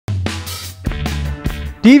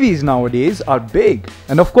TVs nowadays are big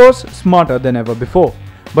and of course smarter than ever before,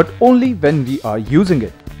 but only when we are using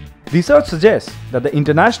it. Research suggests that the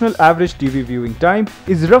international average TV viewing time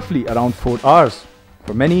is roughly around 4 hours.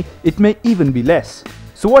 For many, it may even be less.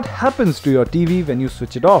 So what happens to your TV when you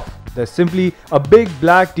switch it off? There's simply a big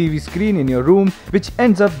black TV screen in your room which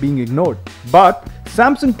ends up being ignored. But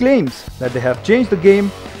Samsung claims that they have changed the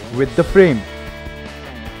game with the frame.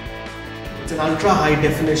 It's an ultra high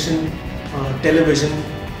definition television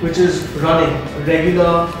which is running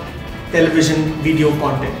regular television video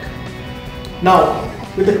content. Now,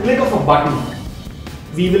 with the click of a button,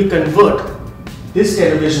 we will convert this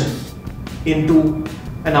television into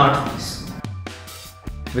an art piece.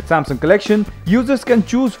 With Samsung Collection, users can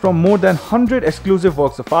choose from more than 100 exclusive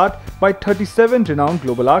works of art by 37 renowned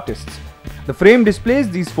global artists. The frame displays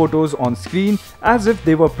these photos on screen as if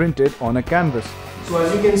they were printed on a canvas. So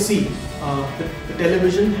as you can see, the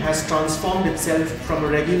television has transformed itself from a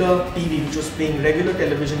regular TV which was playing regular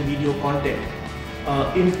television video content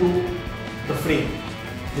into the frame,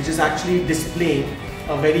 which is actually displaying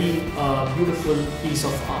a very beautiful piece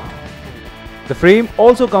of art. The frame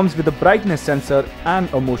also comes with a brightness sensor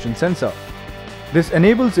and a motion sensor. This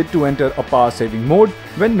enables it to enter a power-saving mode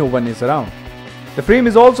when no one is around. The frame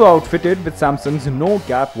is also outfitted with Samsung's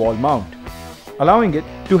no-gap wall mount, allowing it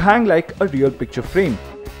to hang like a real picture frame.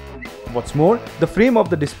 What's more, the frame of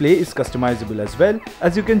the display is customizable as well,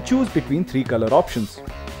 as you can choose between 3 color options.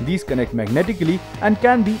 These connect magnetically and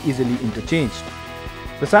can be easily interchanged.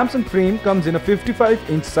 The Samsung frame comes in a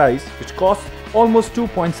 55-inch size which costs almost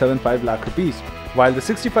 2.75 lakh rupees, while the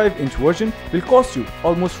 65-inch version will cost you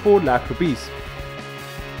almost 4 lakh rupees.